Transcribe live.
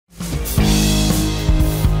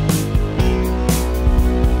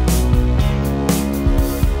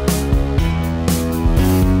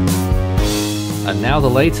And now the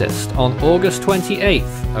latest on August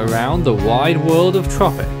 28th around the wide world of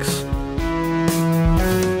tropics.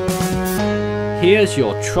 Here's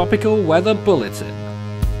your tropical weather bulletin.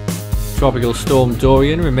 Tropical Storm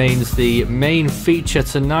Dorian remains the main feature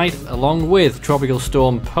tonight, along with Tropical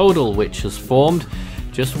Storm Podul, which has formed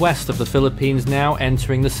just west of the Philippines, now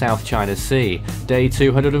entering the South China Sea. Day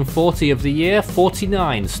 240 of the year,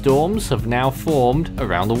 49 storms have now formed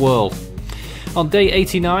around the world. On day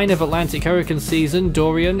 89 of Atlantic hurricane season,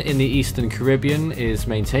 Dorian in the eastern Caribbean is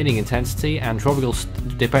maintaining intensity, and Tropical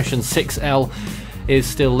Depression 6L is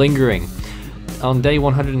still lingering. On day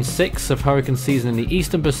 106 of hurricane season in the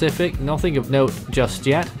eastern Pacific, nothing of note just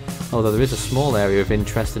yet, although there is a small area of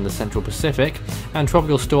interest in the central Pacific, and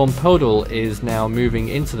Tropical Storm Podul is now moving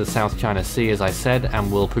into the South China Sea, as I said, and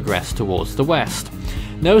will progress towards the west.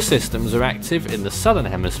 No systems are active in the southern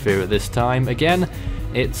hemisphere at this time. Again,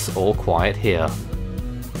 it's all quiet here.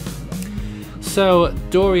 So,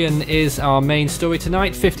 Dorian is our main story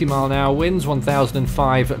tonight. 50-mile-an-hour winds,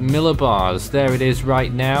 1005 millibars. There it is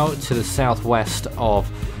right now to the southwest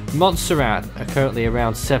of Montserrat, currently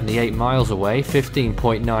around 78 miles away,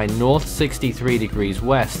 15.9 north, 63 degrees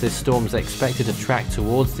west. This storm is expected to track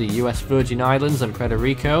towards the US Virgin Islands and Puerto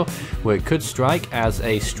Rico, where it could strike as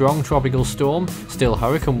a strong tropical storm. Still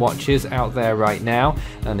hurricane watches out there right now,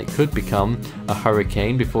 and it could become a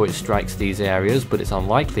hurricane before it strikes these areas, but it's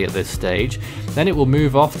unlikely at this stage. Then it will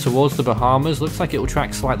move off towards the Bahamas. Looks like it will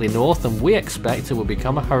track slightly north, and we expect it will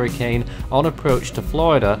become a hurricane on approach to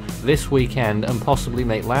Florida this weekend and possibly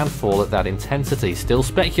make landfall at that intensity. Still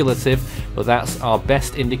speculative, but that's our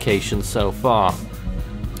best indication so far.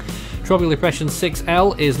 Tropical Depression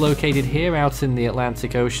 6L is located here out in the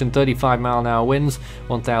Atlantic Ocean. 35-mile-an-hour winds,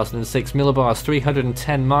 1006 millibars,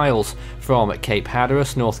 310 miles from Cape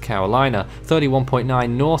Hatteras, North Carolina. 31.9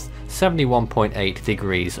 north, 71.8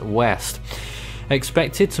 degrees west.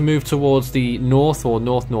 Expected to move towards the north or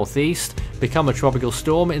north-northeast, become a tropical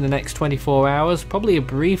storm in the next 24 hours, probably a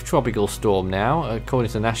brief tropical storm now, according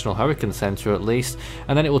to the National Hurricane Center at least,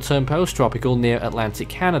 and then it will turn post-tropical near Atlantic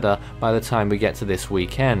Canada by the time we get to this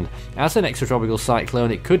weekend. As an extratropical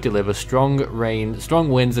cyclone, it could deliver strong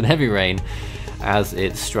winds and heavy rain as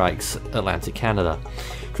it strikes Atlantic Canada.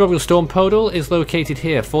 Tropical Storm Podul is located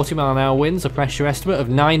here, 40-mile-an-hour winds, a pressure estimate of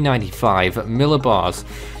 995 millibars.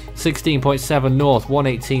 16.7 north,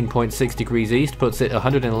 118.6 degrees east puts it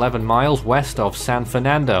 111 miles west of San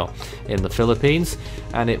Fernando in the Philippines,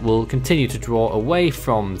 and it will continue to draw away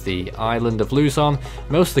from the island of Luzon.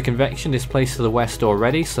 Most of the convection is placed to the west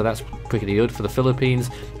already, so that's pretty good for the Philippines,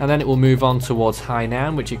 and then it will move on towards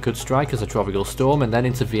Hainan, which it could strike as a tropical storm, and then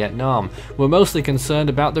into Vietnam. We're mostly concerned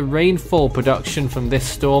about the rainfall production from this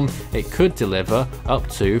storm. It could deliver up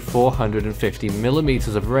to 450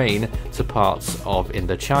 millimeters of rain to parts of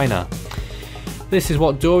Indochina. This is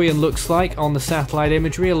what Dorian looks like on the satellite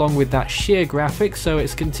imagery along with that shear graphic, so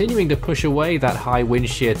it's continuing to push away that high wind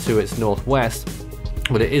shear to its northwest,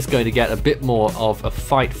 but it is going to get a bit more of a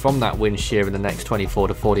fight from that wind shear in the next 24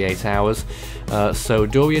 to 48 hours, so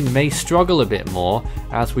Dorian may struggle a bit more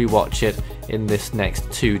as we watch it in this next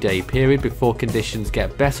 2-day period before conditions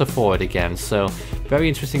get better for it again. So very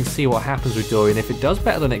interesting to see what happens with Dorian. If it does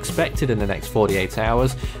better than expected in the next 48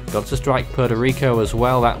 hours, got to strike Puerto Rico as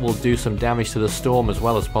well. That will do some damage to the storm as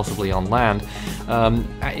well as possibly on land.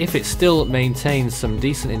 If it still maintains some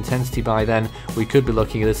decent intensity by then, we could be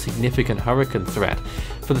looking at a significant hurricane threat.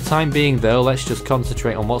 For the time being though, let's just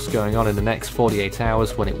concentrate on what's going on in the next 48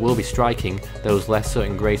 hours when it will be striking those Lesser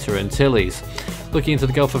and Greater Antilles. Looking into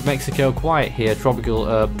the Gulf of Mexico, quiet here, tropical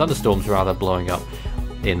thunderstorms rather blowing up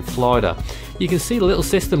in Florida. You can see the little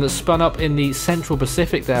system that's spun up in the central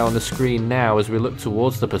Pacific there on the screen now as we look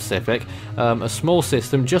towards the Pacific. A small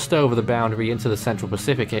system just over the boundary into the central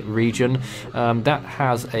Pacific region that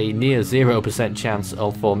has a near 0% chance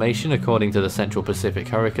of formation according to the Central Pacific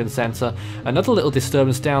Hurricane Center. Another little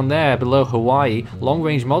disturbance down there below Hawaii,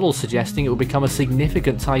 long-range models suggesting it will become a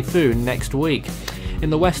significant typhoon next week. In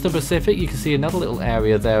the western Pacific, you can see another little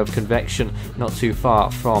area there of convection not too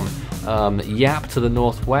far from Yap to the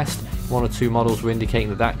northwest. One or two models were indicating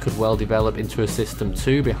that that could well develop into a system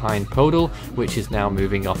 2 behind Podul, which is now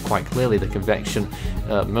moving off quite clearly. The convection,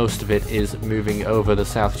 most of it is moving over the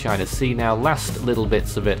South China Sea now. Last little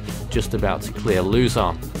bits of it just about to clear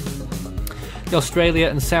Luzon. The Australia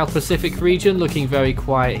and South Pacific region looking very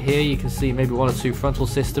quiet here. You can see maybe one or two frontal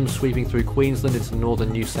systems sweeping through Queensland into northern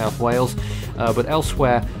New South Wales, but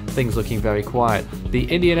elsewhere things looking very quiet. The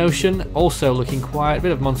Indian Ocean also looking quiet, a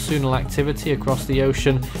bit of monsoonal activity across the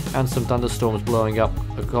ocean and some thunderstorms blowing up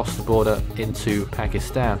across the border into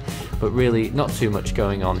Pakistan, but really not too much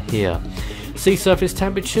going on here. Sea surface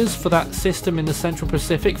temperatures for that system in the Central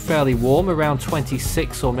Pacific fairly warm, around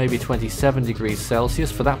 26 or maybe 27 degrees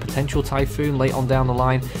Celsius for that potential typhoon late on down the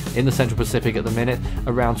line. In the Central Pacific at the minute,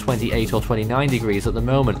 around 28 or 29 degrees at the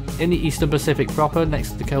moment. In the Eastern Pacific proper,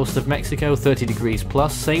 next to the coast of Mexico, 30 degrees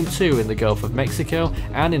plus, same too in the Gulf of Mexico,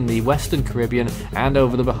 and in the Western Caribbean and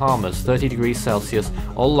over the Bahamas, 30 degrees Celsius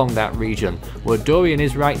all along that region. Where Dorian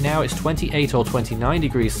is right now, it's 28 or 29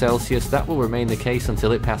 degrees Celsius. That will remain the case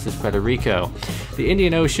until it passes Puerto Rico. The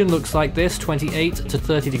Indian Ocean looks like this, 28 to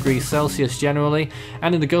 30 degrees Celsius generally,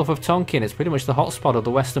 and in the Gulf of Tonkin it's pretty much the hotspot of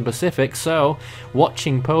the Western Pacific, so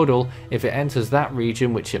watching Podul, if it enters that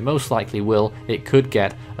region, which it most likely will, it could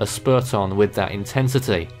get a spurt on with that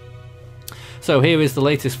intensity. So here is the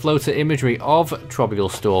latest floater imagery of Tropical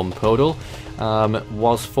Storm Podul.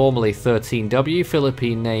 Was formerly 13W,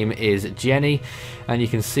 Philippine name is Jenny, and you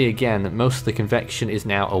can see again that most of the convection is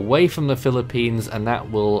now away from the Philippines, and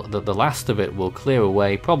the last of it will clear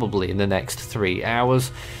away probably in the next 3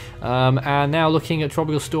 hours. And now looking at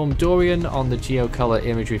Tropical Storm Dorian on the geocolor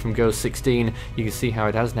imagery from GOES 16, you can see how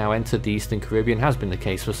it has now entered the Eastern Caribbean, has been the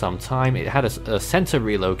case for some time. It had a center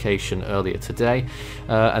relocation earlier today,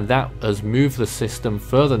 and that has moved the system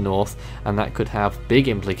further north, and that could have big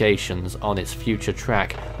implications on its future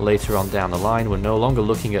track later on down the line. We're no longer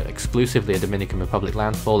looking at exclusively a Dominican Republic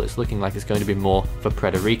landfall, it's looking like it's going to be more for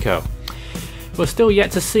Puerto Rico. We're still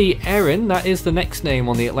yet to see Erin, that is the next name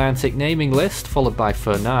on the Atlantic naming list, followed by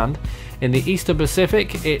Fernand. In the Eastern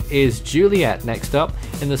Pacific, it is Juliet next up.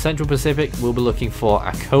 In the Central Pacific, we'll be looking for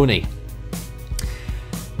Akoni.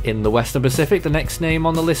 In the Western Pacific, the next name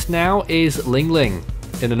on the list now is Ling Ling.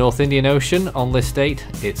 In the North Indian Ocean, on list 8,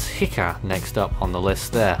 it's Hika next up on the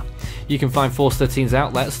list there. You can find Force 13's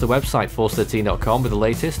outlets, the website force13.com with the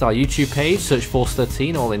latest, our YouTube page, search Force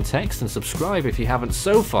 13 all in text, and subscribe if you haven't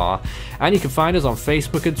so far. And you can find us on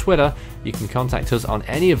Facebook and Twitter. You can contact us on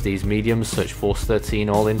any of these mediums, search Force 13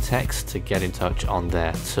 all in text to get in touch on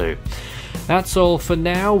there too. That's all for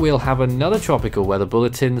now. We'll have another tropical weather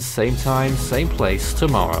bulletin, same time, same place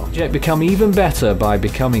tomorrow. Become even better by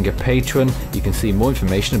becoming a patron. You can see more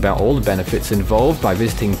information about all the benefits involved by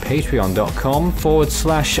visiting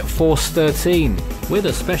patreon.com/Force13. With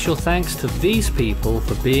a special thanks to these people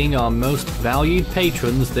for being our most valued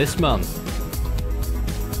patrons this month.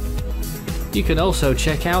 You can also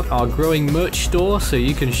check out our growing merch store so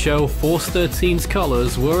you can show Force 13's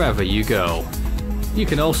colors wherever you go. You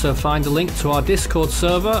can also find a link to our Discord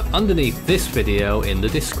server underneath this video in the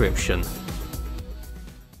description.